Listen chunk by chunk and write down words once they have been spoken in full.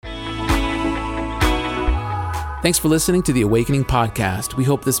Thanks for listening to the Awakening Podcast. We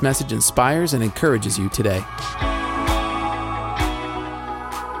hope this message inspires and encourages you today.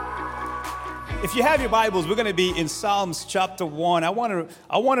 If you have your Bibles, we're going to be in Psalms chapter 1. I want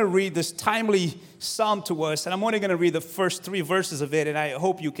to read this timely psalm to us, and I'm only going to read the first 3 verses of it, and I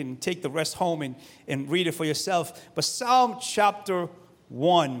hope you can take the rest home and read it for yourself. But Psalm chapter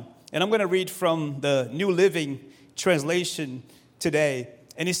 1, and I'm going to read from the New Living Translation today.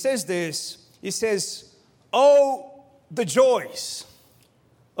 And it says this, it says, "Oh, the joys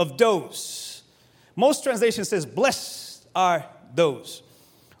of those." Most translation says, "Blessed are those."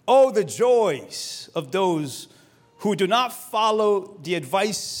 Oh, the joys of those who do not follow the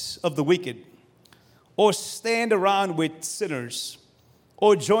advice of the wicked, or stand around with sinners,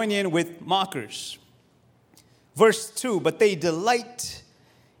 or join in with mockers. Verse 2, "But they delight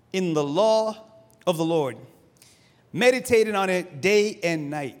in the law of the Lord, meditating on it day and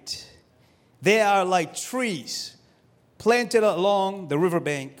night. They are like trees planted along the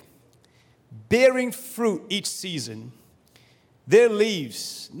riverbank, bearing fruit each season. Their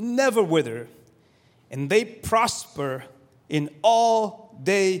leaves never wither, and they prosper in all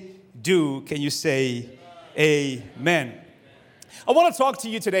they do." Can you say amen? I want to talk to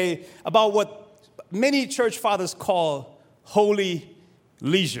you today about what many church fathers call holy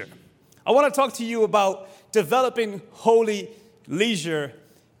leisure. I want to talk to you about developing holy leisure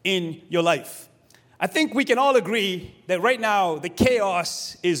in your life. I think we can all agree that right now the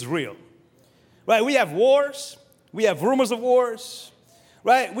chaos is real. Right? We have wars. We have rumors of wars,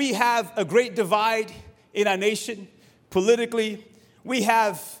 right? We have a great divide in our nation politically. We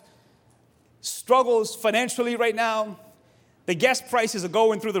have struggles financially right now. The gas prices are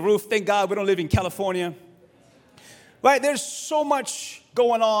going through the roof. Thank God we don't live in California. Right? There's so much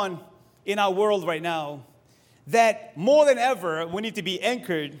going on in our world right now that more than ever, we need to be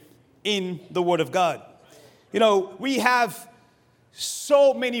anchored in the Word of God. You know, we have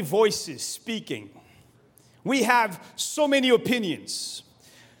so many voices speaking. We have so many opinions.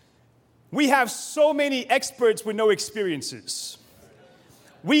 We have so many experts with no experiences.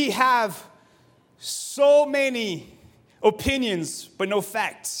 We have so many opinions but no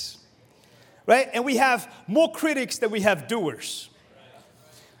facts, right? And we have more critics than we have doers.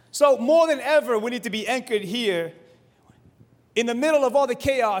 So more than ever, we need to be anchored here. In the middle of all the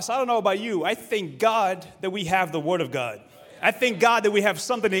chaos, I don't know about you, I thank God that we have the Word of God. I thank God that we have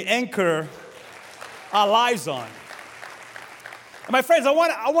something to anchor our lives on. And my friends, I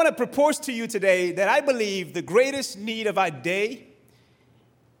want to propose to you today that I believe the greatest need of our day,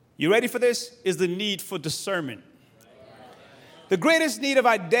 you ready for this, is the need for discernment. The greatest need of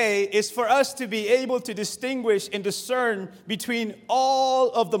our day is for us to be able to distinguish and discern between all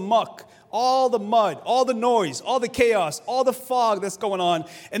of the muck, all the mud, all the noise, all the chaos, all the fog that's going on.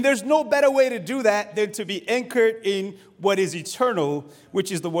 And there's no better way to do that than to be anchored in what is eternal,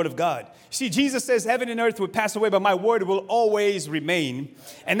 which is the Word of God. See, Jesus says heaven and earth will pass away, but my word will always remain.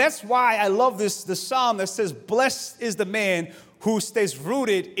 And that's why I love the psalm that says, "Blessed is the man who stays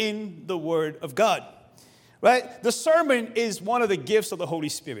rooted in the Word of God." Right? The sermon is one of the gifts of the Holy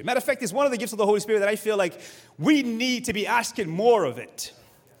Spirit. Matter of fact, it's one of the gifts of the Holy Spirit that I feel like we need to be asking more of it.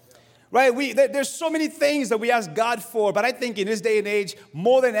 Right? There's so many things that we ask God for, but I think in this day and age,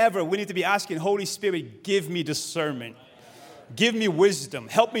 more than ever, we need to be asking, Holy Spirit, give me discernment. Give me wisdom.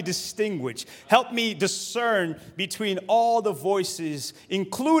 Help me distinguish. Help me discern between all the voices,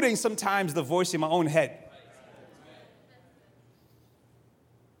 including sometimes the voice in my own head.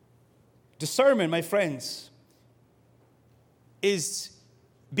 Discernment, my friends, is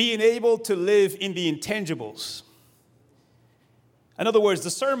being able to live in the intangibles. In other words,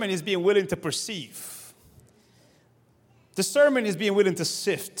 discernment is being willing to perceive. Discernment is being willing to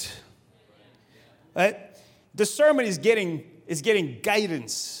sift. Right? Discernment is getting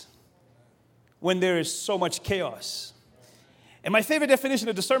guidance when there is so much chaos. And my favorite definition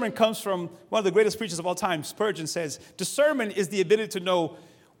of discernment comes from one of the greatest preachers of all time. Spurgeon says, discernment is the ability to know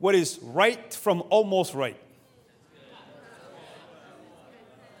what is right from almost right.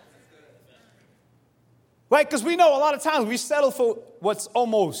 Right? Because we know a lot of times we settle for what's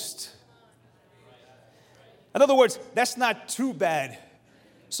almost. In other words, that's not too bad.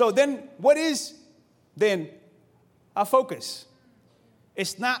 So then what is then our focus?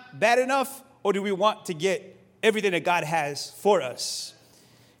 It's not bad enough, or do we want to get everything that God has for us?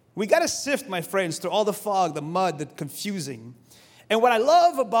 We got to sift, my friends, through all the fog, the mud, the confusing. And what I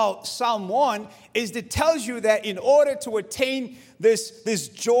love about Psalm 1 is it tells you that in order to attain this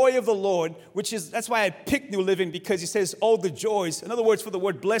joy of the Lord, that's why I picked New Living, because he says, oh, the joys. In other words, for the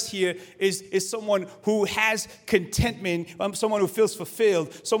word blessed here is someone who has contentment, someone who feels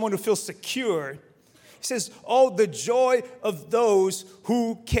fulfilled, someone who feels secure. He says, oh, the joy of those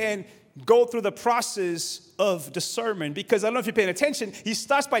who can go through the process of discernment. Because I don't know if you're paying attention, he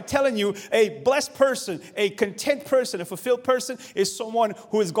starts by telling you a blessed person, a content person, a fulfilled person is someone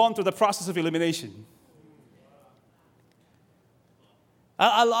who has gone through the process of elimination.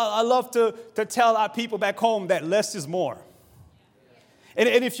 I love to tell our people back home that less is more. And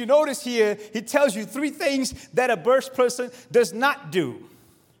if you notice here, he tells you 3 things that a blessed person does not do.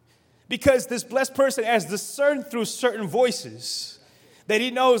 Because this blessed person has discerned through certain voices that he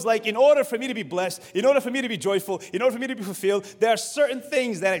knows, like, in order for me to be blessed, in order for me to be joyful, in order for me to be fulfilled, there are certain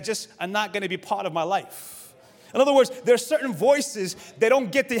things that are not going to be part of my life. In other words, there are certain voices that don't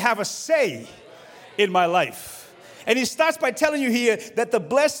get to have a say in my life. And he starts by telling you here that the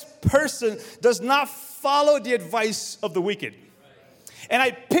blessed person does not follow the advice of the wicked. And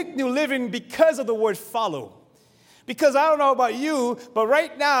I picked New Living because of the word follow. Because I don't know about you, but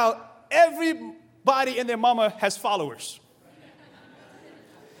right now, everybody and their mama has followers.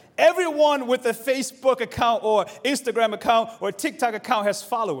 Everyone with a Facebook account or Instagram account or TikTok account has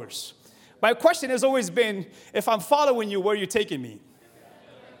followers. My question has always been, if I'm following you, where are you taking me?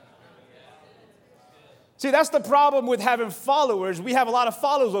 See, that's the problem with having followers. We have a lot of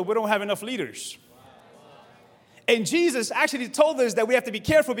followers, but we don't have enough leaders. And Jesus actually told us that we have to be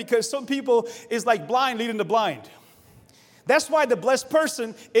careful because some people is like blind leading the blind. That's why the blessed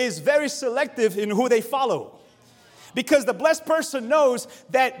person is very selective in who they follow. Because the blessed person knows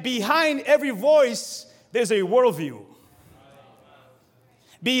that behind every voice, there's a worldview.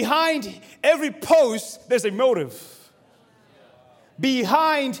 Behind every post, there's a motive.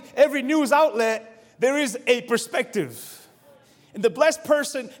 Behind every news outlet, there is a perspective. And the blessed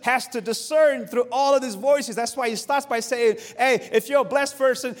person has to discern through all of these voices. That's why he starts by saying, hey, if you're a blessed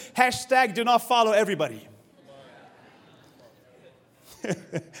person, # do not follow everybody.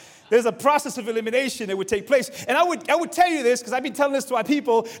 There's a process of elimination that would take place. And I would tell you this because I've been telling this to our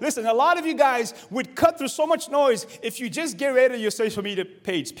people. Listen, a lot of you guys would cut through so much noise if you just get rid of your social media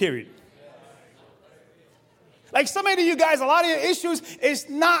page, period. Like so many of you guys, a lot of your issues is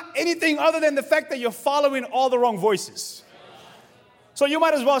not anything other than the fact that you're following all the wrong voices. So you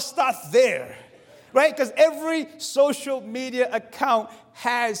might as well start there, right? Because every social media account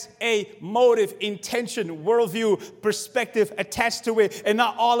has a motive, intention, worldview, perspective attached to it, and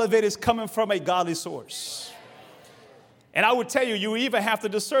not all of it is coming from a godly source. And I would tell you, you even have to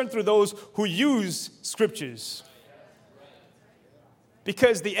discern through those who use scriptures.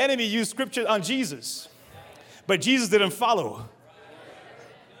 Because the enemy used scripture on Jesus, but Jesus didn't follow.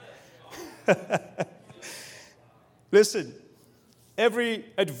 Listen. Every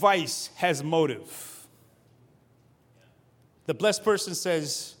advice has motive. The blessed person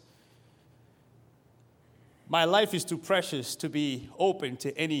says, my life is too precious to be open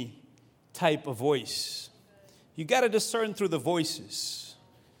to any type of voice. You got to discern through the voices.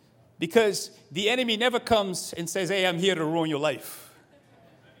 Because the enemy never comes and says, hey, I'm here to ruin your life.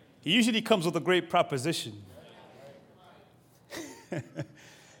 He usually comes with a great proposition.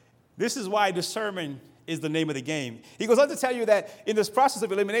 This is why discernment is the name of the game. He goes on to tell you that in this process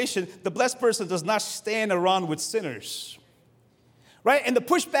of elimination, the blessed person does not stand around with sinners. Right? And the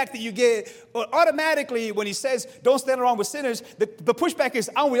pushback that you get automatically when he says, don't stand around with sinners, the pushback is,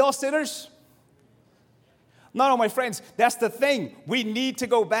 aren't we all sinners? No, my friends, that's the thing. We need to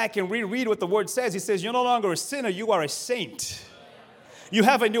go back and reread what the word says. He says, you're no longer a sinner, you are a saint. You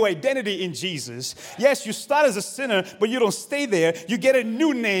have a new identity in Jesus. Yes, you start as a sinner, but you don't stay there. You get a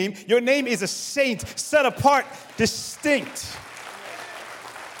new name. Your name is a saint, set apart, distinct.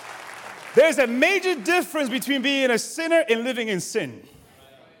 There's a major difference between being a sinner and living in sin.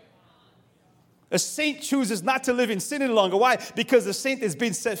 A saint chooses not to live in sin any longer. Why? Because the saint has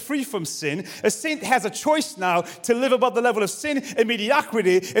been set free from sin. A saint has a choice now to live above the level of sin and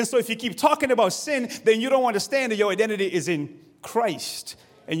mediocrity. And so if you keep talking about sin, then you don't understand that your identity is in Christ.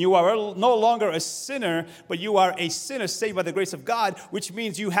 And you are no longer a sinner, but you are a sinner saved by the grace of God, which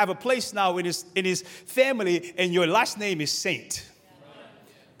means you have a place now in his family, and your last name is Saint.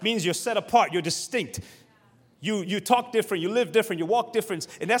 Means you're set apart, you're distinct. You talk different, you live different, you walk different.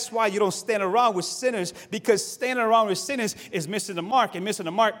 And that's why you don't stand around with sinners, because standing around with sinners is missing the mark, and missing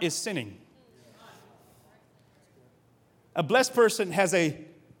the mark is sinning. A blessed person has a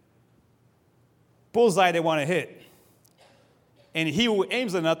bullseye they want to hit. And he who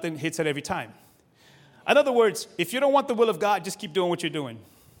aims at nothing hits it every time. In other words, if you don't want the will of God, just keep doing what you're doing.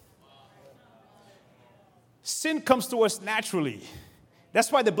 Sin comes to us naturally.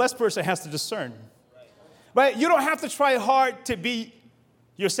 That's why the blessed person has to discern. Right? You don't have to try hard to be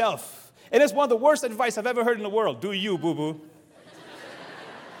yourself. And it's one of the worst advice I've ever heard in the world. Do you, boo-boo.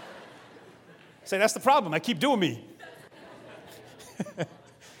 Say, that's the problem. I keep doing me.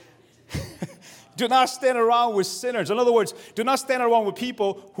 Do not stand around with sinners. In other words, do not stand around with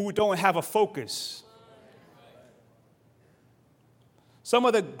people who don't have a focus. Some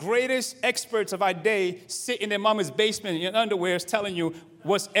of the greatest experts of our day sit in their mama's basement in underwears telling you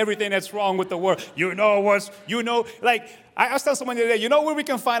what's everything that's wrong with the world. Like I was telling someone the other day, you know where we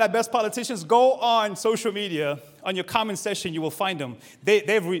can find our best politicians? Go on social media, on your comment section, you will find them.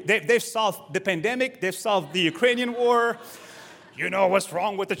 They've solved the pandemic. They've solved the Ukrainian war. You know what's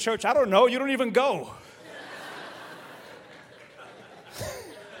wrong with the church? I don't know. You don't even go.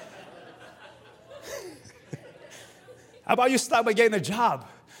 How about you start by getting a job?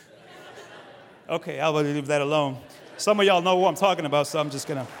 Okay, I'll leave that alone. Some of y'all know what I'm talking about, so I'm just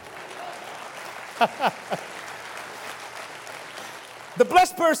going to. The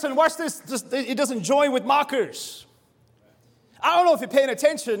blessed person, watch this, it doesn't join with mockers. I don't know if you're paying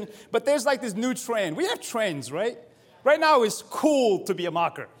attention, but there's like this new trend. We have trends, right? Right now, it's cool to be a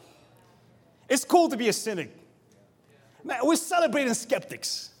mocker. It's cool to be a cynic. Man, we're celebrating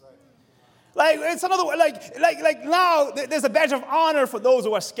skeptics. Like, it's another way, like now, there's a badge of honor for those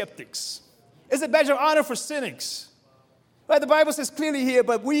who are skeptics. It's a badge of honor for cynics. Right? The Bible says clearly here,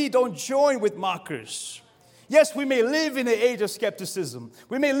 but we don't join with mockers. Yes, we may live in the age of skepticism.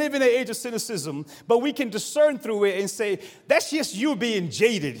 We may live in the age of cynicism, but we can discern through it and say, that's just you being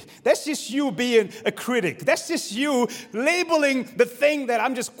jaded. That's just you being a critic. That's just you labeling the thing that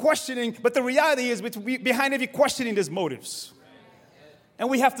I'm just questioning. But the reality is behind every questioning, there's motives. And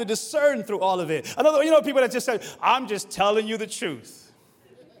we have to discern through all of it. People that just say, I'm just telling you the truth.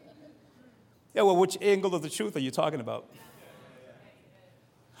 Yeah, well, which angle of the truth are you talking about?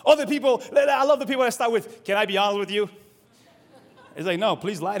 Other people, I love the people that start with, can I be honest with you? It's like, no,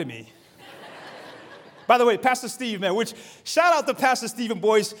 please lie to me. By the way, Pastor Steve, man, shout out to Pastor Stephen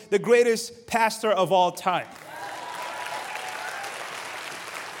Boyce, the greatest pastor of all time.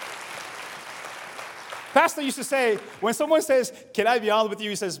 Pastor used to say, when someone says, can I be honest with you?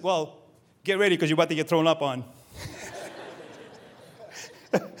 He says, well, get ready because you're about to get thrown up on.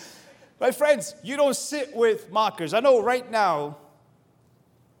 My friends, you don't sit with mockers. I know right now,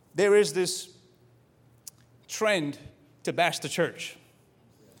 there is this trend to bash the church.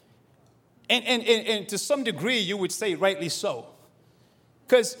 And to some degree, you would say rightly so.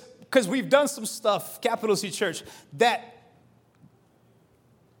 Because we've done some stuff, Capital C Church, that,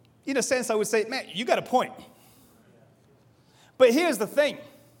 in a sense, I would say, man, you got a point. But here's the thing.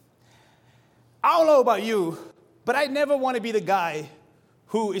 I don't know about you, but I never want to be the guy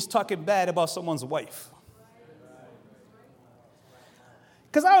who is talking bad about someone's wife.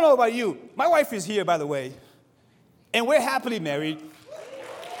 Because I don't know about you. My wife is here, by the way, and we're happily married.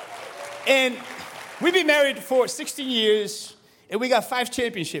 And we've been married for 16 years, and we got 5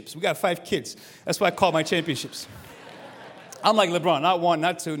 championships. We got 5 kids. That's what I call my championships. I'm like LeBron, not 1,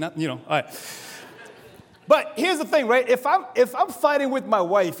 not 2, all right. But here's the thing, right? If I'm fighting with my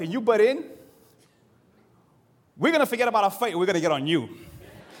wife and you butt in, we're going to forget about our fight and we're going to get on you.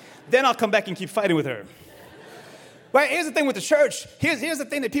 Then I'll come back and keep fighting with her. Right? Here's the thing with the church. Here's the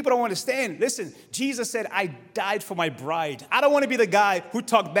thing that people don't understand. Listen, Jesus said, I died for my bride. I don't want to be the guy who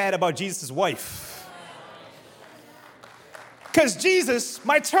talked bad about Jesus' wife. Because Jesus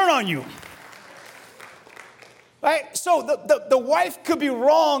might turn on you. Right? So the wife could be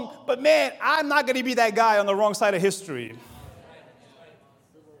wrong, but man, I'm not going to be that guy on the wrong side of history.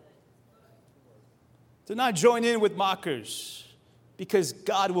 Do not join in with mockers, because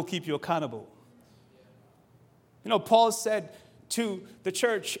God will keep you accountable. Paul said to the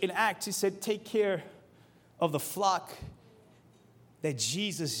church in Acts, he said, take care of the flock that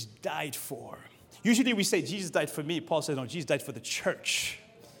Jesus died for. Usually we say, Jesus died for me. Paul said, no, Jesus died for the church.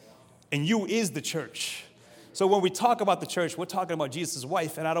 And you is the church. So when we talk about the church, we're talking about Jesus'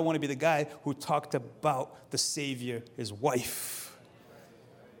 wife, and I don't want to be the guy who talked about the Savior, his wife.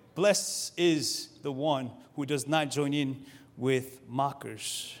 Blessed is the one who does not join in with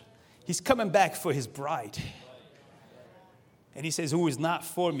mockers. He's coming back for his bride. And he says, who is not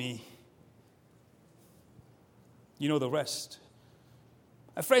for me? You know the rest.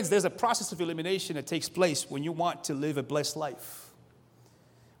 My friends, there's a process of elimination that takes place when you want to live a blessed life.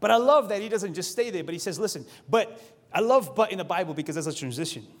 But I love that he doesn't just stay there, but he says, listen, but I love but in the Bible because there's a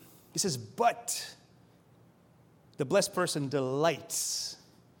transition. He says, but the blessed person delights.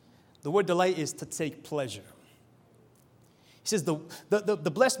 The word delight is to take pleasure. He says the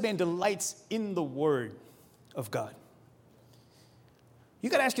blessed man delights in the word of God. You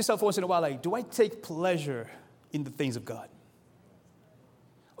got to ask yourself once in a while, like, do I take pleasure in the things of God?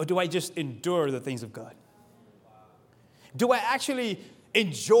 Or do I just endure the things of God? Do I actually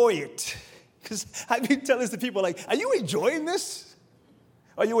enjoy it Because I've been telling this to people, like, are you enjoying this?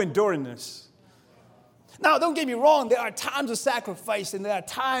 Are you enduring this? Now, don't get me wrong. There are times of sacrifice, and there are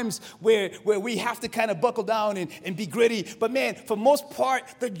times where we have to kind of buckle down and be gritty. But, man, for most part,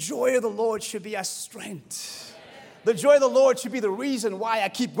 the joy of the Lord should be our strength. The joy of the Lord should be the reason why I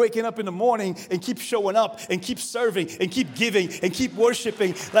keep waking up in the morning and keep showing up and keep serving and keep giving and keep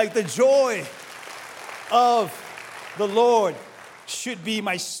worshiping. Like, the joy of the Lord should be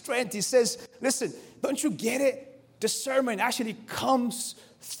my strength. He says, listen, don't you get it? Discernment actually comes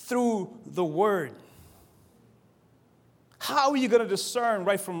through the word. How are you going to discern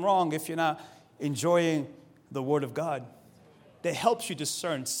right from wrong if you're not enjoying the word of God that helps you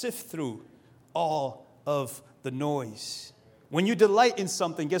discern, sift through all of the noise? When you delight in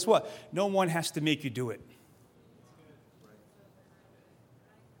something, guess what? No one has to make you do it.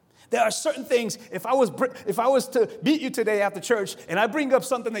 There are certain things, if I was to meet you today after church and I bring up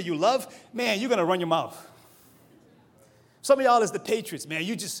something that you love, man, you're going to run your mouth. Some of y'all is the Patriots, man.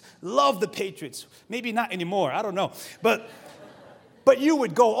 You just love the Patriots. Maybe not anymore. I don't know. But you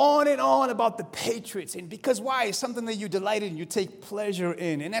would go on and on about the Patriots. And because why? It's something that you delight in, you take pleasure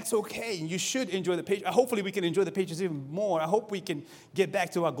in. And that's okay. And you should enjoy the Patriots. Hopefully we can enjoy the Patriots even more. I hope we can get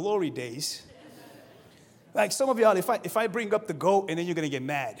back to our glory days. Like some of y'all, if I bring up the GOAT and then you're going to get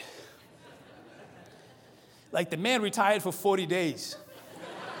mad. Like the man retired for 40 days.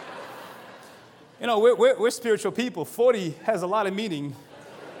 You know, we're spiritual people. 40 has a lot of meaning.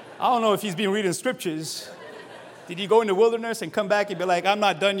 I don't know if he's been reading scriptures. Did he go in the wilderness and come back and be like, I'm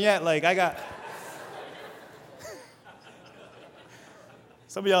not done yet? Like, I got...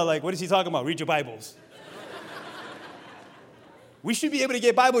 Some of y'all are like, what is he talking about? Read your Bibles. We should be able to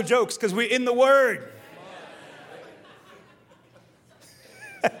get Bible jokes because we're in the Word.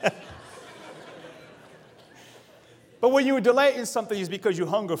 But when you delight in something, it's because you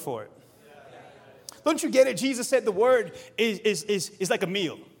hunger for it. Don't you get it? Jesus said the word is like a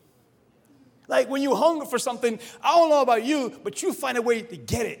meal. Like when you hunger for something, I don't know about you, but you find a way to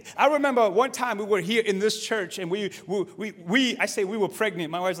get it. I remember one time we were here in this church and we were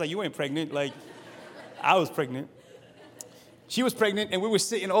pregnant. My wife's like, you ain't pregnant. Like, I was pregnant. She was pregnant and we were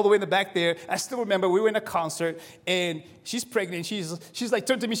sitting all the way in the back there. I still remember we were in a concert and she's pregnant. She's like,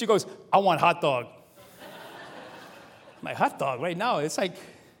 turned to me, she goes, I want hot dog. I'm like, hot dog right now? It's like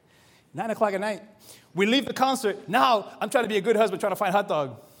 9 o'clock at night. We leave the concert. Now I'm trying to be a good husband, trying to find hot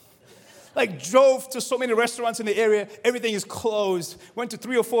dog. Like drove to so many restaurants in the area. Everything is closed. Went to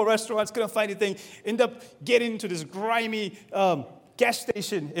 3 or 4 restaurants. Couldn't find anything. Ended up getting to this grimy gas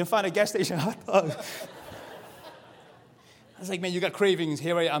station and find a gas station hot dog. I was like, man, you got cravings.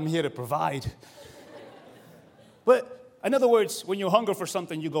 Here I'm here to provide. But in other words, when you hunger for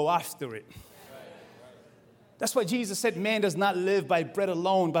something, you go after it. That's why Jesus said, man does not live by bread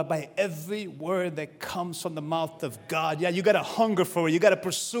alone, but by every word that comes from the mouth of God. Yeah, you got to hunger for it. You got to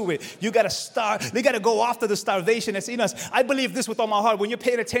pursue it. You got to starve. You got to go after the starvation that's in us. I believe this with all my heart. When you're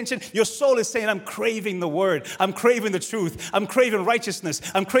paying attention, your soul is saying, I'm craving the word. I'm craving the truth. I'm craving righteousness.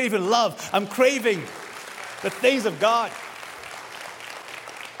 I'm craving love. I'm craving the things of God.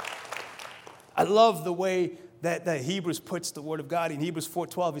 I love the way that Hebrews puts the word of God. In Hebrews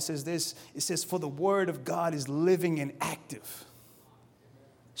 4:12, it says this. It says, for the word of God is living and active,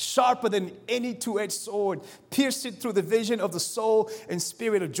 sharper than any two-edged sword, piercing through the vision of the soul and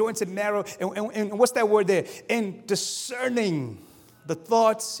spirit, of joints and marrow. And what's that word there? And discerning the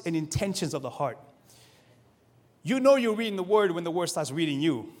thoughts and intentions of the heart. You know you're reading the word when the word starts reading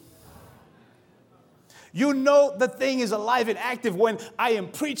you. You know the thing is alive and active when I am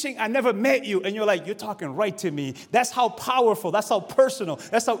preaching, I never met you, and you're like, you're talking right to me. That's how powerful, that's how personal,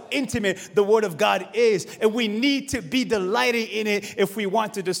 that's how intimate the Word of God is. And we need to be delighting in it if we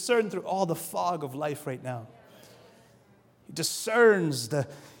want to discern through all the fog of life right now. He discerns the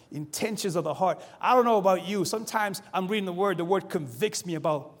intentions of the heart. I don't know about you. Sometimes I'm reading the Word convicts me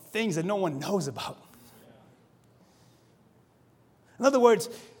about things that no one knows about. In other words,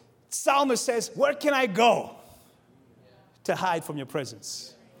 Psalmist says, where can I go to hide from your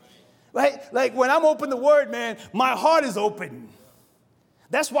presence? Right? Like when I'm open the word, man, my heart is open.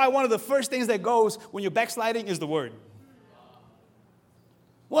 That's why one of the first things that goes when you're backsliding is the word.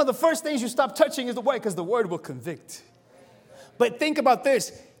 One of the first things you stop touching is the word because the word will convict. But think about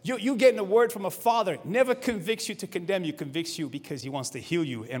this. You getting a word from a father never convicts you to condemn you, convicts you because he wants to heal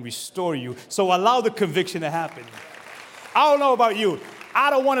you and restore you. So allow the conviction to happen. I don't know about you. I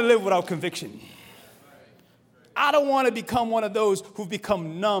don't want to live without conviction. I don't want to become one of those who've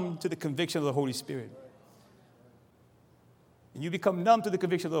become numb to the conviction of the Holy Spirit. And you become numb to the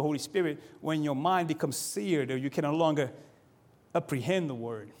conviction of the Holy Spirit when your mind becomes seared or you can no longer apprehend the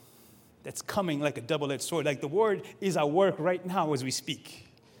word. that's coming like a double-edged sword. Like the word is at work right now as we speak,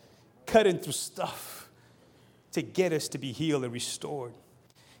 cutting through stuff to get us to be healed and restored.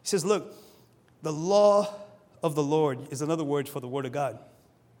 He says, look, the law of the Lord is another word for the word of God.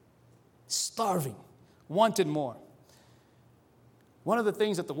 Starving, wanted more. One of the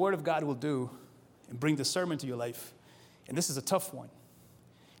things that the word of God will do and bring discernment to your life, and this is a tough one,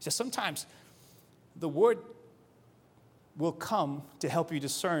 he says sometimes the word will come to help you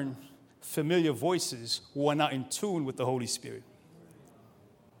discern familiar voices who are not in tune with the Holy Spirit.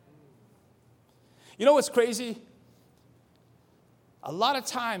 You know what's crazy? A lot of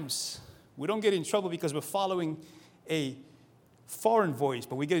times we don't get in trouble because we're following a foreign voice,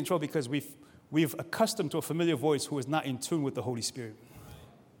 but we get in trouble because we've accustomed to a familiar voice who is not in tune with the Holy Spirit.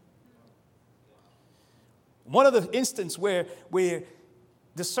 One of the instances where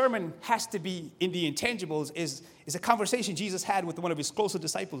discernment has to be in the intangibles is a conversation Jesus had with one of his closer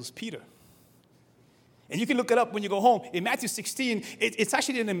disciples, Peter. And you can look it up when you go home. In Matthew 16, it's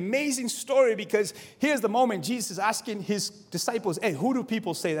actually an amazing story because here's the moment Jesus is asking his disciples, hey, who do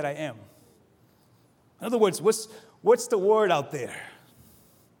people say that I am? In other words, what's the word out there?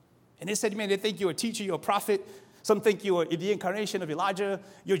 And they said, man, they think you're a teacher, you're a prophet. Some think you're the incarnation of Elijah,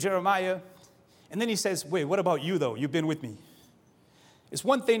 you're Jeremiah. And then he says, wait, what about you, though? You've been with me. It's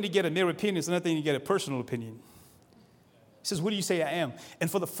one thing to get a mere opinion. It's another thing to get a personal opinion. He says, what do you say I am? And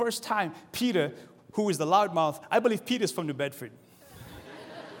for the first time, Peter, who is the loudmouth, I believe Peter's from New Bedford.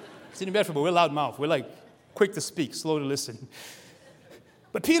 He's in New Bedford, but we're loudmouth. We're like quick to speak, slow to listen.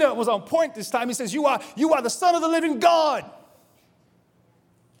 But Peter was on point this time. He says, you are the Son of the living God.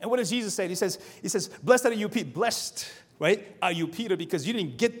 And what does Jesus say? He says, blessed are you, Peter. Blessed, right, are you, Peter, because you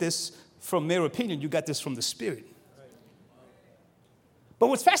didn't get this from mere opinion. You got this from the Spirit. But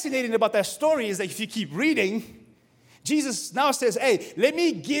what's fascinating about that story is that if you keep reading, Jesus now says, hey, let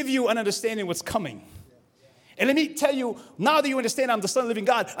me give you an understanding of what's coming. And let me tell you, now that you understand I'm the Son of the living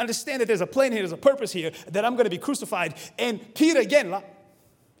God, understand that there's a plan here, there's a purpose here, that I'm going to be crucified. And Peter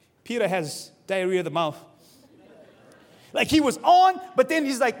has diarrhea of the mouth. Like he was on, but then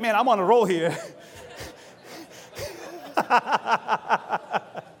he's like, man, I'm on a roll here.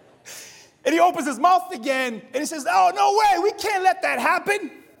 And he opens his mouth again, and he says, oh, no way, we can't let that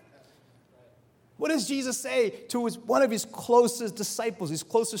happen. What does Jesus say to one of his closest disciples, his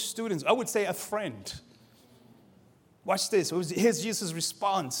closest students? I would say a friend. Watch this. Here's Jesus'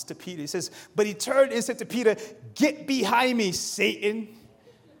 response to Peter. He says, but he turned and said to Peter, get behind me, Satan.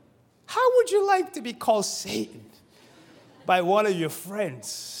 How would you like to be called Satan by one of your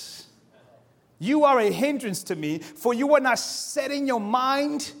friends? You are a hindrance to me, for you are not setting your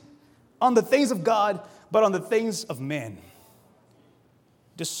mind on the things of God, but on the things of man.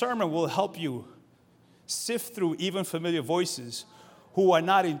 Discernment will help you sift through even familiar voices who are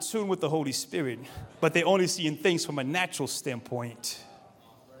not in tune with the Holy Spirit, but they only see in things from a natural standpoint.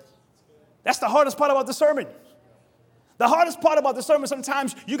 That's the hardest part about discernment. The hardest part about discernment,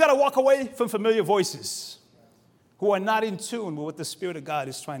 sometimes you got to walk away from familiar voices who are not in tune with what the Spirit of God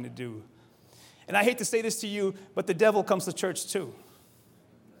is trying to do. And I hate to say this to you, but the devil comes to church too.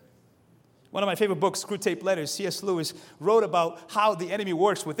 One of my favorite books, Screwtape Letters, C.S. Lewis wrote about how the enemy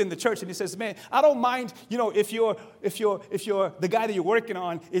works within the church. And he says, man, I don't mind, if you're the guy that you're working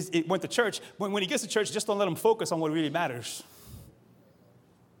on went to church. When he gets to church, just don't let him focus on what really matters.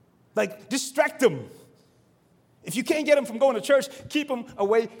 Like, distract him. If you can't get him from going to church, keep him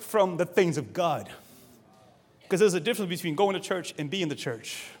away from the things of God. Because there's a difference between going to church and being the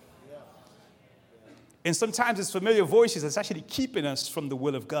church. And sometimes it's familiar voices that's actually keeping us from the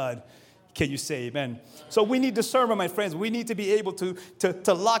will of God. Can you say amen? So we need discernment, my friends. We need to be able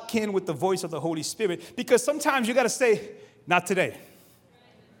to lock in with the voice of the Holy Spirit. Because sometimes you got to say, not today.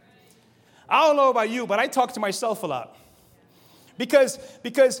 I don't know about you, but I talk to myself a lot. Because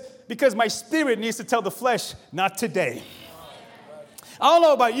my spirit needs to tell the flesh, not today. I don't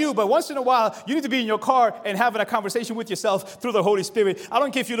know about you, but once in a while, you need to be in your car and having a conversation with yourself through the Holy Spirit. I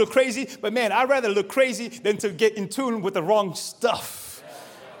don't care if you look crazy, but man, I'd rather look crazy than to get in tune with the wrong stuff.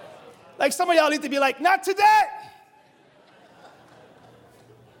 Like some of y'all need to be like, not today.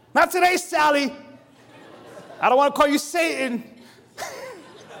 Not today, Sally. I don't want to call you Satan.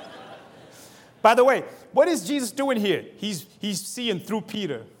 By the way, what is Jesus doing here? He's seeing through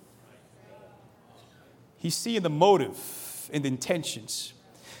Peter. He's seeing the motive and the intentions.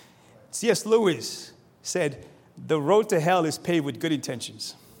 C.S. Lewis said, the road to hell is paved with good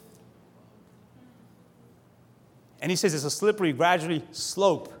intentions. And he says it's a slippery, gradually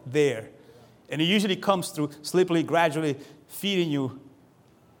slope there. And it usually comes through slippery, gradually feeding you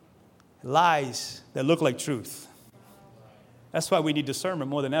lies that look like truth. That's why we need discernment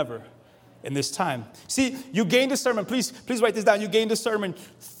more than ever. in this time. See, you gain discernment. Please write this down. You gain discernment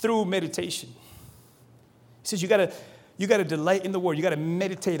through meditation. He says you gotta delight in the word. You gotta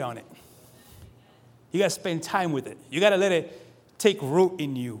meditate on it. You gotta spend time with it. You gotta let it take root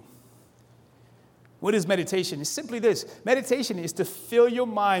in you. What is meditation? It's simply this. Meditation is to fill your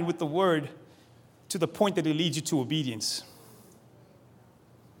mind with the word to the point that it leads you to obedience.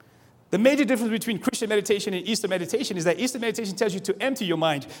 The major difference between Christian meditation and Eastern meditation is that Eastern meditation tells you to empty your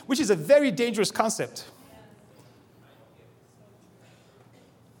mind, which is a very dangerous concept.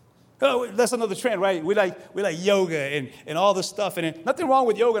 Oh, that's another trend, right? We like yoga and all this stuff. And nothing wrong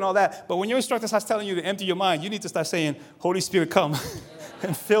with yoga and all that. But when your instructor starts telling you to empty your mind, you need to start saying, Holy Spirit, come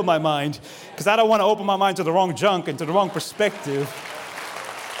and fill my mind. Because I don't want to open my mind to the wrong junk and to the wrong perspective.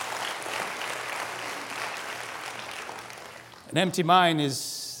 An empty mind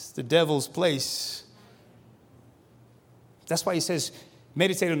is the devil's place. That's why he says,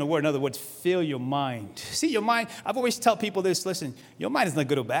 meditate on the word. In other words, fill your mind. See, your mind, I've always tell people this, listen, your mind is not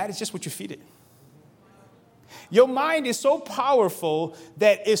good or bad. It's just what you feed it. Your mind is so powerful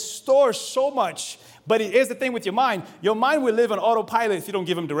that it stores so much. But here's the thing with your mind. Your mind will live on autopilot if you don't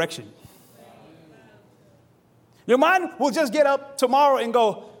give him direction. Your mind will just get up tomorrow and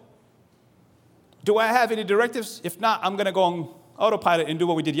go, do I have any directives? If not, I'm going to go on autopilot and do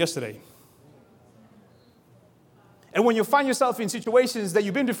what we did yesterday. And when you find yourself in situations that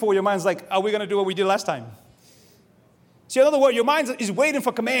you've been before, your mind's like, are we going to do what we did last time? See, in other words, your mind is waiting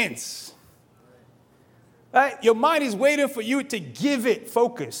for commands. Right? Your mind is waiting for you to give it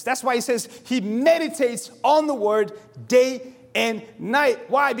focus. That's why he says he meditates on the word day and night.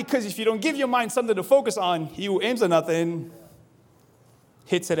 Why? Because if you don't give your mind something to focus on, he who aims at nothing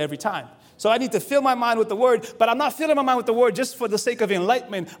hits it every time. So I need to fill my mind with the word, but I'm not filling my mind with the word just for the sake of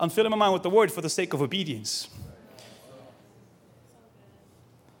enlightenment. I'm filling my mind with the word for the sake of obedience.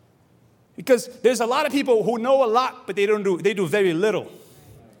 Because there's a lot of people who know a lot, but they do very little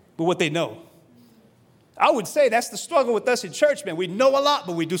with what they know. I would say that's the struggle with us in church, man. We know a lot,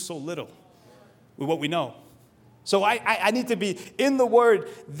 but we do so little with what we know. So I need to be in the word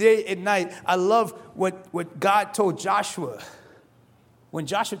day and night. I love what God told Joshua when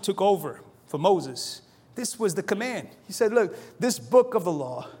Joshua took over for Moses. This was the command. He said, look, this book of the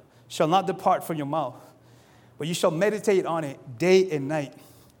law shall not depart from your mouth, but you shall meditate on it day and night,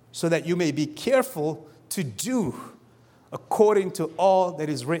 so that you may be careful to do according to all that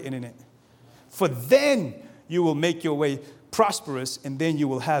is written in it. For then you will make your way prosperous, and then you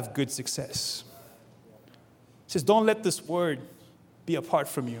will have good success. He says, don't let this word be apart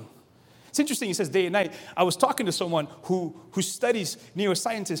from you. It's interesting, he says day and night. I was talking to someone who studies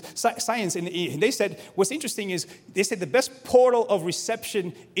science, and they said, what's interesting is, they said the best portal of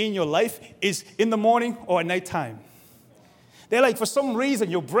reception in your life is in the morning or at nighttime. They're like, for some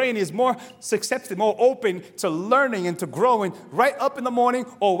reason, your brain is more susceptible, more open to learning and to growing right up in the morning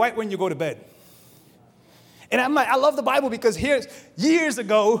or right when you go to bed. And I'm like, I love the Bible because years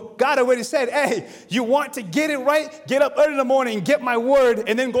ago, God already said, hey, you want to get it right? Get up early in the morning, get my word,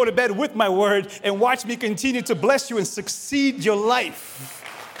 and then go to bed with my word and watch me continue to bless you and succeed your life.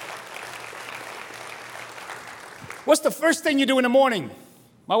 What's the first thing you do in the morning?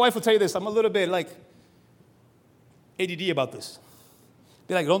 My wife will tell you this. I'm a little bit like ADD about this.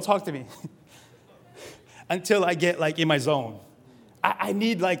 Be like, don't talk to me until I get like in my zone. I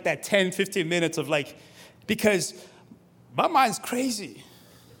need like that 10, 15 minutes of like, because my mind's crazy.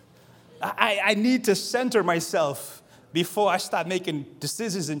 I need to center myself before I start making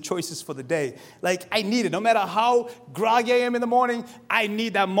decisions and choices for the day. Like, I need it. No matter how groggy I am in the morning, I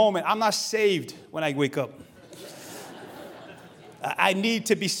need that moment. I'm not saved when I wake up. I need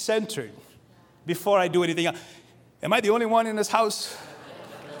to be centered before I do anything else. Am I the only one in this house?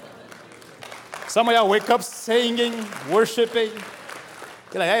 Some of y'all wake up singing, worshiping.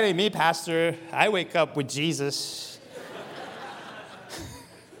 You're like, that ain't me, Pastor. I wake up with Jesus.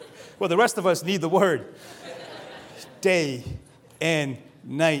 Well, the rest of us need the word. Day and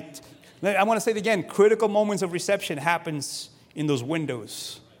night. I want to say it again. Critical moments of reception happens in those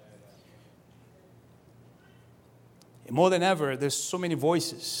windows. And more than ever, there's so many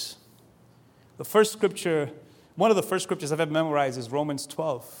voices. One of the first scriptures I've ever memorized is Romans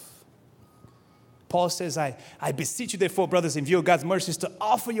 12. Paul says, I beseech you, therefore, brothers, in view of God's mercies, to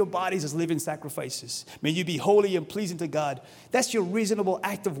offer your bodies as living sacrifices. May you be holy and pleasing to God. That's your reasonable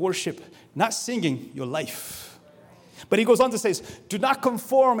act of worship, not singing your life. But he goes on to say, do not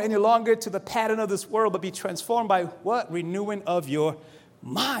conform any longer to the pattern of this world, but be transformed by what? Renewing of your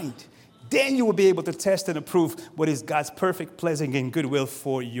mind. Then you will be able to test and approve what is God's perfect, pleasant, and good will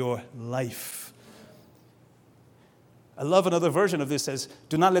for your life. I love another version of this says,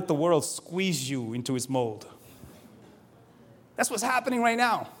 do not let the world squeeze you into its mold. That's what's happening right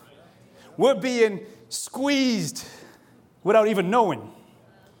now. We're being squeezed without even knowing.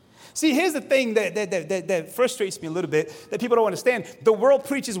 See, here's the thing that frustrates me a little bit, that people don't understand. The world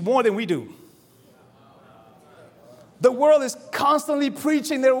preaches more than we do. The world is constantly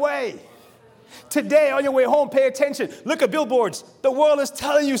preaching their way. Today, on your way home, pay attention. Look at billboards. The world is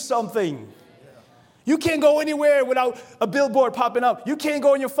telling you something. You can't go anywhere without a billboard popping up. You can't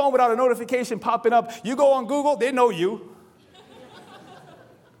go on your phone without a notification popping up. You go on Google, they know you.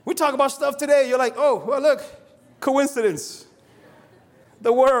 We talk about stuff today, you're like, oh, well, look, coincidence.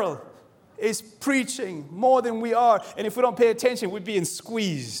 The world is preaching more than we are, and if we don't pay attention, we're being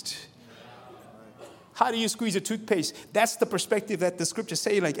squeezed. How do you squeeze a toothpaste? That's the perspective that the scriptures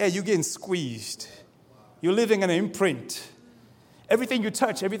say, like, hey, you're getting squeezed. You're living an imprint. Everything you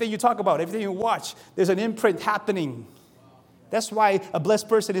touch, everything you talk about, everything you watch, there's an imprint happening. That's why a blessed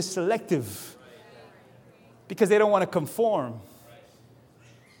person is selective, because they don't want to conform.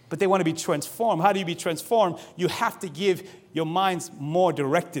 But they want to be transformed. How do you be transformed? You have to give your minds more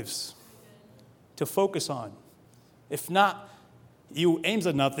directives to focus on. If not, you aims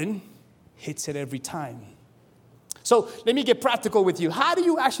at nothing, hits it every time. So let me get practical with you. How do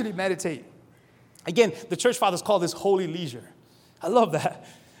you actually meditate? Again, the church fathers call this holy leisure. I love that.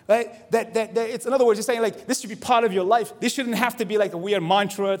 Right? That it's, in other words, you're saying like this should be part of your life. This shouldn't have to be like a weird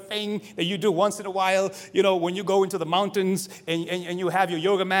mantra thing that you do once in a while, you know, when you go into the mountains and you have your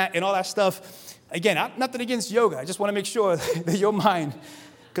yoga mat and all that stuff. Again, nothing against yoga. I just want to make sure that your mind,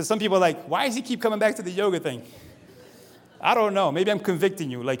 because some people are like, why does he keep coming back to the yoga thing? I don't know. Maybe I'm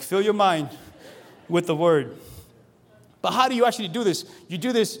convicting you. Like, fill your mind with the word. But how do you actually do this? You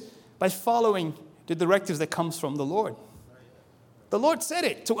do this by following the directives that comes from the Lord. The Lord said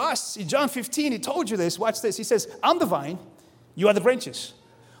it to us in John 15. He told you this. Watch this. He says, I'm the vine, you are the branches.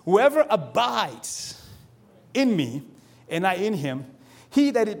 Whoever abides in me and I in him, he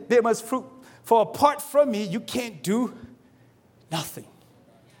that bear much fruit. For apart from me, you can't do nothing.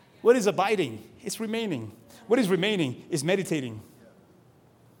 What is abiding? It's remaining. What is remaining is meditating.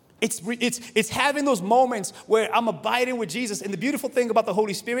 It's having those moments where I'm abiding with Jesus. And the beautiful thing about the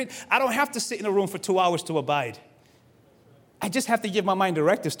Holy Spirit, I don't have to sit in a room for 2 hours to abide. I just have to give my mind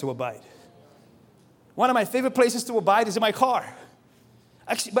directives to abide. One of my favorite places to abide is in my car.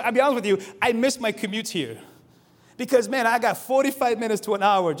 Actually, but I'll be honest with you, I miss my commute here. Because, man, I got 45 minutes to an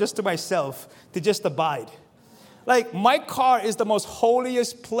hour just to myself to just abide. Like, my car is the most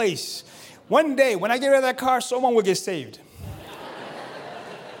holiest place. One day, when I get rid of that car, someone will get saved.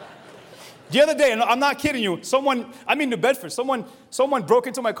 The other day, and I'm not kidding you, I'm in New Bedford, someone broke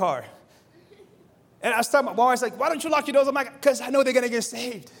into my car. And I stopped, my wife's like, why don't you lock your doors? I'm like, because I know they're going to get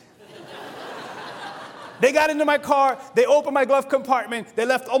saved. They got into my car, they opened my glove compartment, they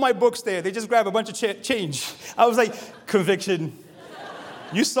left all my books there. They just grabbed a bunch of change. I was like, conviction.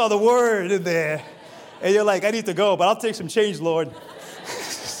 You saw the word in there. And you're like, I need to go, but I'll take some change, Lord.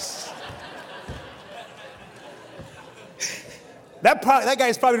 That guy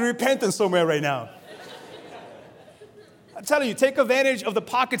is probably repenting somewhere right now. I'm telling you, take advantage of the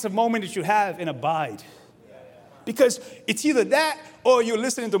pockets of moment that you have and abide. Because it's either that or you're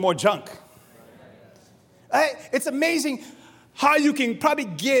listening to more junk. Right? It's amazing how you can probably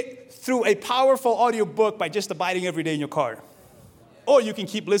get through a powerful audio book by just abiding every day in your car. Or you can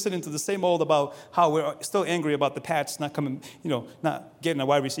keep listening to the same old about how we're still angry about the Pats not coming, not getting a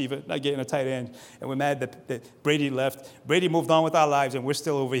wide receiver, not getting a tight end. And we're mad that Brady left. Brady moved on with our lives, and we're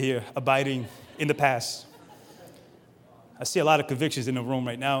still over here abiding in the past. I see a lot of convictions in the room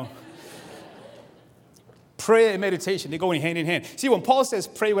right now. Prayer and meditation, they're going hand in hand. See, when Paul says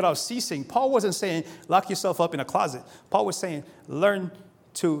pray without ceasing, Paul wasn't saying lock yourself up in a closet. Paul was saying learn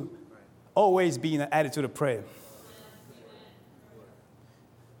to always be in an attitude of prayer.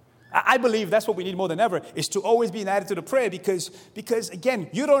 I believe that's what we need more than ever, is to always be in an attitude of prayer because again,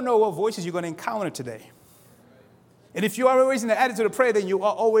 you don't know what voices you're going to encounter today. And if you are always in the attitude of prayer, then you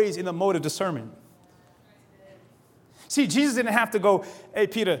are always in the mode of discernment. See, Jesus didn't have to go, hey,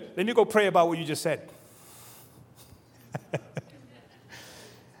 Peter, let me go pray about what you just said.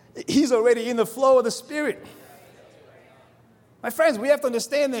 He's already in the flow of the Spirit. My friends, we have to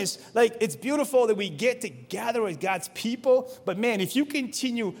understand this. Like, it's beautiful that we get to gather as God's people. But, man, if you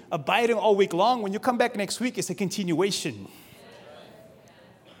continue abiding all week long, when you come back next week, it's a continuation.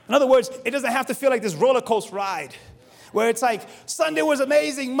 In other words, it doesn't have to feel like this roller coaster ride where it's like, Sunday was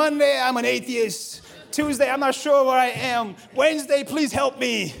amazing. Monday, I'm an atheist. Tuesday, I'm not sure where I am. Wednesday, please help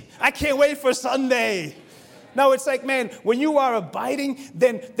me. I can't wait for Sunday. No, it's like, man, when you are abiding,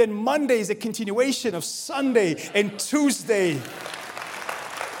 then Monday is a continuation of Sunday and Tuesday.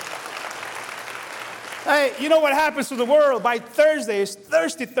 Hey, you know what happens to the world by Thursday? It's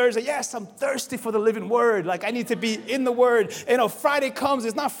Thirsty Thursday. Yes, I'm thirsty for the living word. Like, I need to be in the word. You know, Friday comes.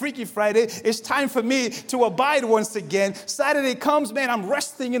 It's not Freaky Friday. It's time for me to abide once again. Saturday comes, man, I'm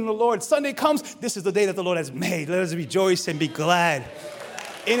resting in the Lord. Sunday comes, this is the day that the Lord has made. Let us rejoice and be glad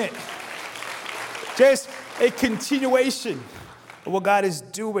in it. Just a continuation of what God is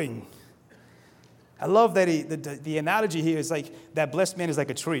doing. I love that the analogy here is like that blessed man is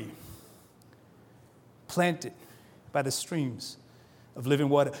like a tree planted by the streams of living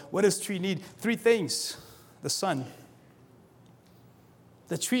water. What does tree need? 3 things. The sun.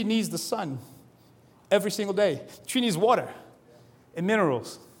 The tree needs the sun every single day. The tree needs water and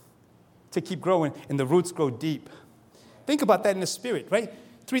minerals to keep growing, and the roots grow deep. Think about that in the spirit, right?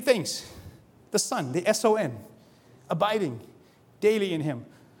 3 things. The sun, the S-O-N, abiding daily in him.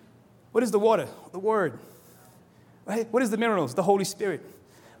 What is the water? The word. Right? What is the minerals? The Holy Spirit.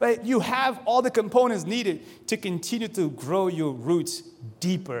 Right? You have all the components needed to continue to grow your roots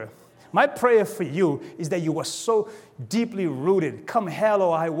deeper. My prayer for you is that you are so deeply rooted, come hell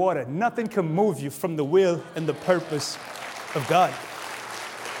or high water, nothing can move you from the will and the purpose of God.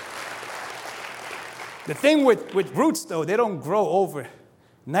 The thing with roots, though, they don't grow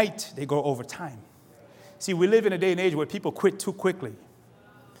overnight, they grow over time. See, we live in a day and age where people quit too quickly.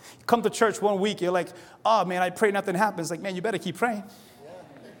 You come to church one week, you're like, oh, man, I pray nothing happens. Like, man, you better keep praying.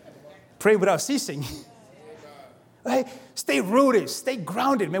 Pray without ceasing. Right? Stay rooted. Stay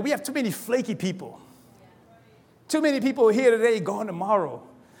grounded, man. We have too many flaky people. Too many people here today, gone tomorrow.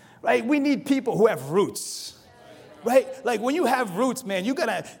 Right? We need people who have roots. Right? Like when you have roots, man,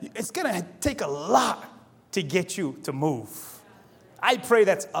 it's going to take a lot to get you to move. I pray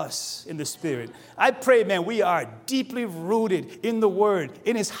that's us in the spirit. I pray, man, we are deeply rooted in the word,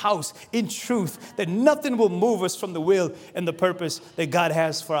 in his house, in truth, that nothing will move us from the will and the purpose that God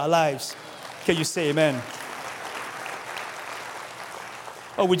has for our lives. Can you say amen?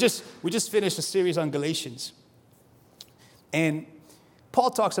 Oh, we just finished a series on Galatians. And Paul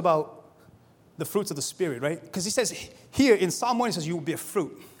talks about the fruits of the Spirit, right? Because he says here in Psalm 1, he says, you will bear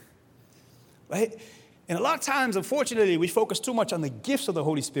fruit, right? And a lot of times, unfortunately, we focus too much on the gifts of the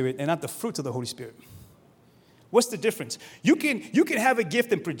Holy Spirit and not the fruits of the Holy Spirit. What's the difference? You can have a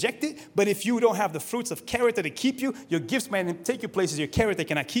gift and project it, but if you don't have the fruits of character to keep you, your gifts might take you places your character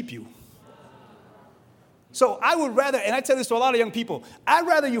cannot keep you. So I would rather, and I tell this to a lot of young people, I'd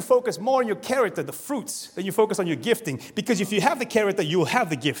rather you focus more on your character, the fruits, than you focus on your gifting. Because if you have the character, you'll have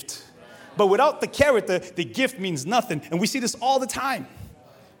the gift. But without the character, the gift means nothing. And we see this all the time.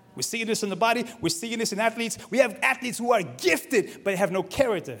 We're seeing this in the body. We're seeing this in athletes. We have athletes who are gifted but have no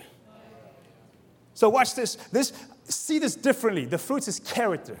character. So watch this. See this differently. The fruits is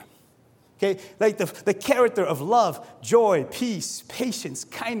character. Okay? Like the character of love, joy, peace, patience,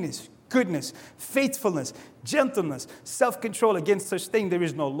 kindness, goodness, faithfulness, gentleness, self-control. Against such thing there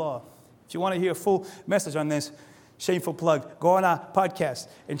is no law. If you want to hear a full message on this, shameful plug, go on our podcast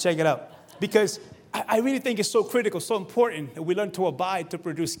and check it out. Because I really think it's so critical, so important that we learn to abide to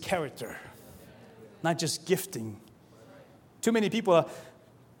produce character, not just gifting. Too many people are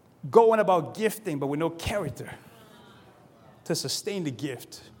going about gifting, but with no character to sustain the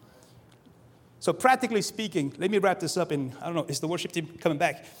gift. So practically speaking, let me wrap this up. And I don't know, is the worship team coming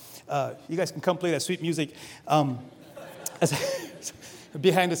back? You guys can come play that sweet music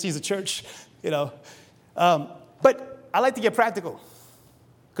behind the scenes of church, you know. But I like to get practical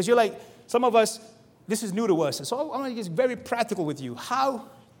because you're like, some of us, this is new to us. And so I want to get very practical with you. How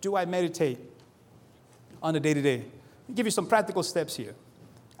do I meditate on the day-to-day? I'll give you some practical steps here.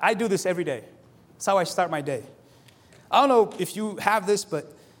 I do this every day. That's how I start my day. I don't know if you have this,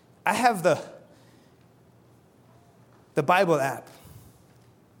 but I have the Bible app.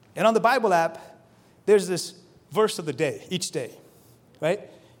 And on the Bible app, there's this verse of the day, each day, right?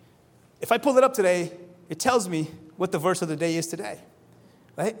 If I pull it up today, it tells me what the verse of the day is today,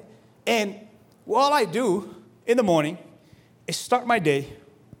 right? And all I do in the morning is start my day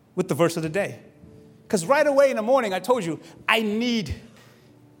with the verse of the day. Because right away in the morning, I told you, I need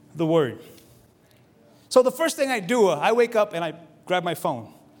the word. So the first thing I do, I wake up and I grab my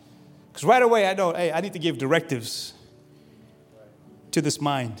phone. Because right away I know, hey, I need to give directives to this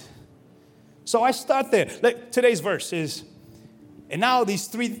mind. So I start there. Like today's verse is, and now these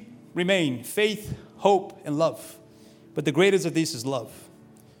 3 remain, faith, hope, and love. But the greatest of these is love.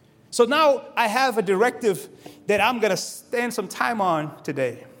 So now I have a directive that I'm going to spend some time on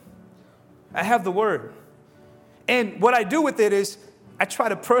today. I have the word. And what I do with it is I try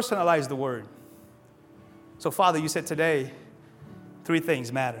to personalize the word. So, Father, you said today, 3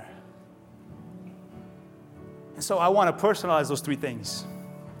 things matter. And so I want to personalize those 3 things.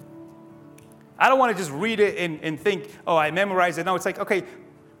 I don't want to just read it and think, oh, I memorized it. No, it's like, okay,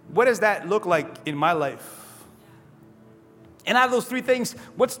 what does that look like in my life? And out of those 3 things,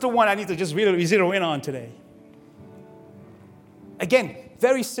 what's the one I need to just really zero in on today? Again,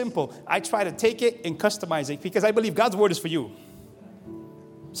 very simple. I try to take it and customize it because I believe God's word is for you.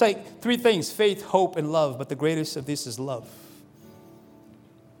 It's like 3 things: faith, hope, and love. But the greatest of this is love.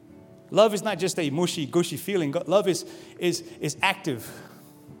 Love is not just a mushy, gushy feeling. Love is active.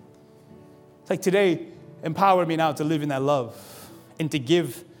 It's like today, empower me now to live in that love and to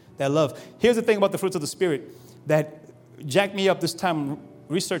give that love. Here's the thing about the fruits of the Spirit that jacked me up this time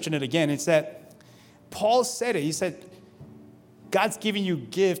researching it again. It's that Paul said it. He said, God's giving you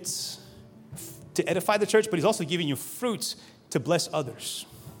gifts to edify the church, but he's also giving you fruits to bless others.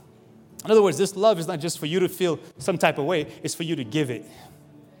 In other words, this love is not just for you to feel some type of way. It's for you to give it.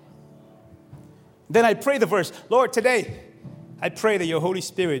 Then I pray the verse, Lord, today, I pray that your Holy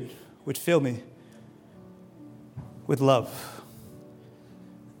Spirit would fill me with love.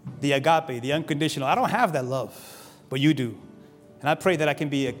 The agape, the unconditional. I don't have that love, but you do. And I pray that I can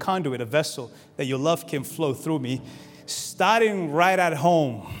be a conduit, a vessel, that your love can flow through me, starting right at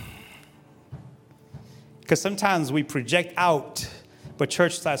home. Because sometimes we project out, but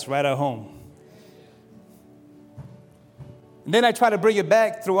church starts right at home. And then I try to bring it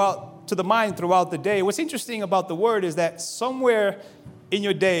back to the mind throughout the day. What's interesting about the word is that somewhere in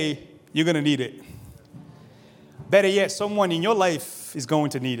your day, you're going to need it. Better yet, someone in your life is going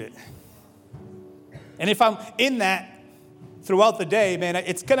to need it. And if I'm in that throughout the day, man,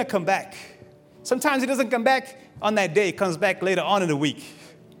 it's going to come back. Sometimes it doesn't come back on that day. It comes back later on in the week.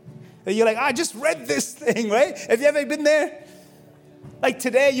 And you're like, I just read this thing, right? Have you ever been there? Like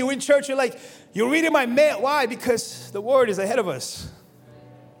today, you're in church, you're reading my mail. Why? Because the word is ahead of us.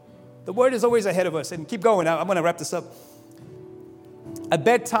 The word is always ahead of us. And keep going. I'm going to wrap this up. At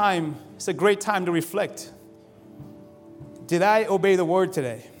bedtime, it's a great time to reflect. Did I obey the word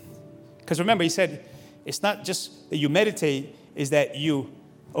today? Because remember, he said, it's not just that you meditate, it's that you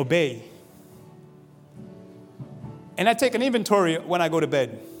obey. And I take an inventory when I go to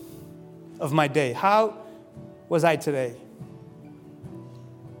bed of my day. How was I today?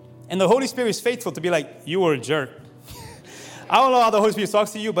 And the Holy Spirit is faithful to be like, you were a jerk. I don't know how the Holy Spirit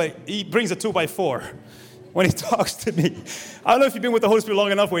talks to you, but he brings a 2x4 when he talks to me. I don't know if you've been with the Holy Spirit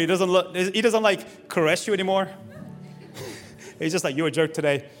long enough where he doesn't like caress you anymore. He's just like, you're a jerk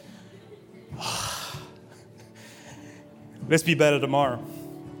today. Let's be better tomorrow.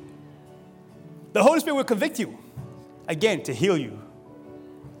 The Holy Spirit will convict you, again, to heal you.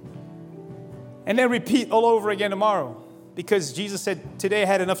 And then repeat all over again tomorrow. Because Jesus said, today I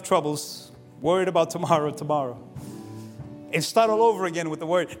had enough troubles, worried about tomorrow. And start all over again with the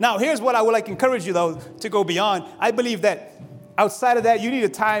word. Now, here's what I would like to encourage you, though, to go beyond. I believe that outside of that, you need a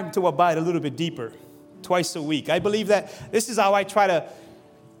time to abide a little bit deeper, twice a week. I believe that this is how I try to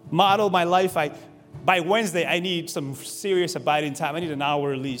model my life. By Wednesday, I need some serious abiding time. I need an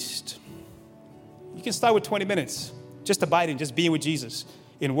hour at least. You can start with 20 minutes, just abiding, just being with Jesus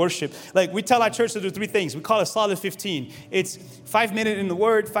in worship. Like we tell our church to do 3 things. We call it solid 15. It's 5 minutes in the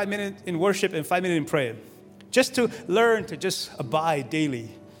word, 5 minutes in worship, and 5 minutes in prayer. Just to learn to just abide daily.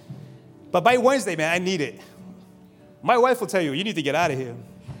 But by Wednesday, man, I need it. My wife will tell you, you need to get out of here.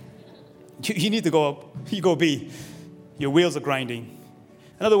 You need to go up. You go be. Your wheels are grinding.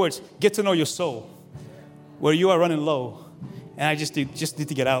 In other words, get to know your soul. Where you are running low. And I just need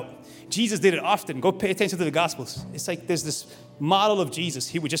to get out. Jesus did it often. Go pay attention to the Gospels. It's like there's this model of Jesus.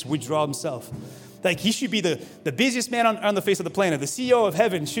 He would just withdraw himself. Like he should be the busiest man on the face of the planet. The CEO of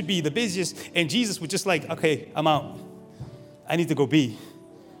heaven should be the busiest. And Jesus would just like, okay, I'm out. I need to go be.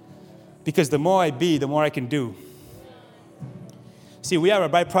 Because the more I be, the more I can do. See, we are a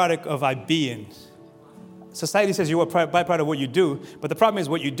byproduct of our being. Society says you're a byproduct of what you do. But the problem is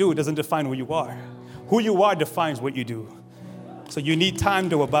what you do doesn't define who you are. Who you are defines what you do. So you need time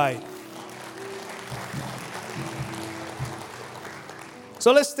to abide.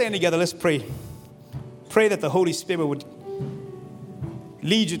 So let's stand together. Let's pray. Pray that the Holy Spirit would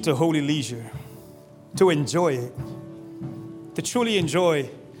lead you to holy leisure, to enjoy it, to truly enjoy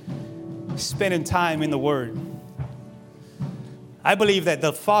spending time in the Word. I believe that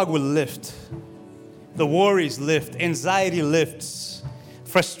the fog will lift, the worries lift, anxiety lifts,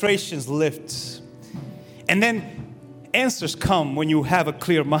 frustrations lift, and then answers come when you have a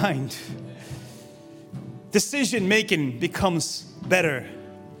clear mind. Decision making becomes better.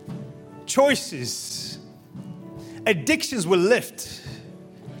 Choices, addictions will lift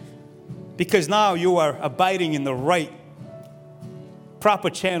because now you are abiding in the right, proper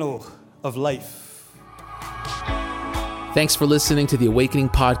channel of life. Thanks for listening to the Awakening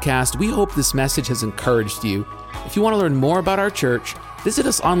Podcast. We hope this message has encouraged you. If you want to learn more about our church, visit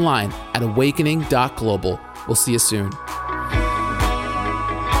us online at awakening.global. We'll see you soon.